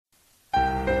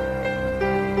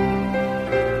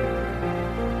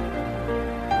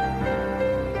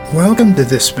Welcome to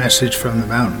this message from the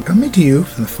mountain, coming to you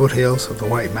from the foothills of the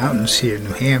White Mountains here in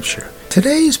New Hampshire.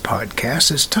 Today's podcast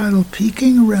is titled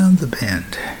Peeking Around the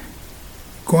Bend.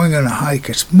 Going on a hike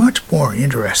is much more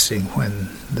interesting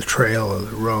when the trail or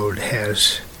the road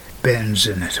has bends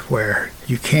in it where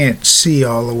you can't see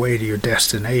all the way to your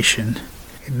destination.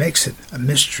 It makes it a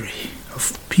mystery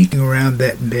of peeking around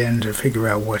that bend to figure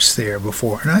out what's there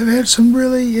before. And I've had some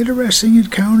really interesting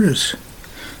encounters,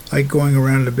 like going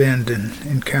around a bend and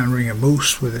encountering a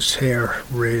moose with its hair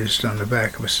raised on the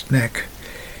back of its neck.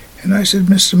 And I said,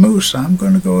 "Mr. Moose, I'm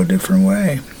going to go a different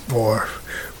way." Or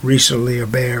recently a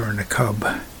bear and a cub.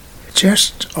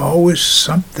 Just always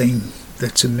something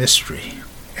that's a mystery.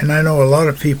 And I know a lot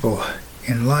of people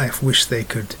in life wish they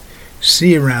could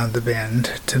see around the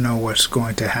bend to know what's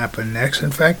going to happen next.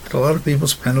 In fact, a lot of people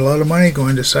spend a lot of money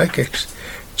going to psychics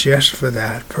just for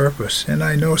that purpose. And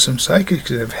I know some psychics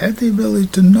that have had the ability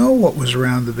to know what was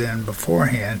around the bend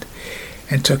beforehand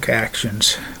and took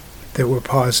actions that were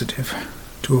positive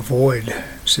to avoid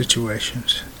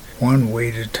situations. One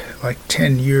waited like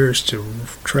 10 years to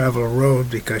travel a road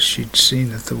because she'd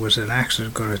seen that there was an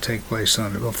accident going to take place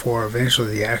on it before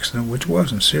eventually the accident, which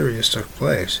wasn't serious, took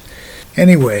place.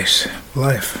 Anyways,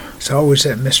 life. It's always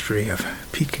that mystery of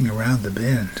peeking around the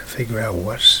bend to figure out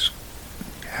what's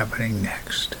happening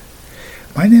next.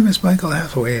 My name is Michael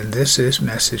Hathaway, and this is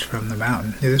Message from the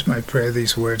Mountain. It is my prayer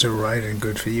these words are right and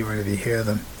good for you, and if you hear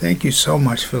them, thank you so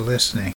much for listening.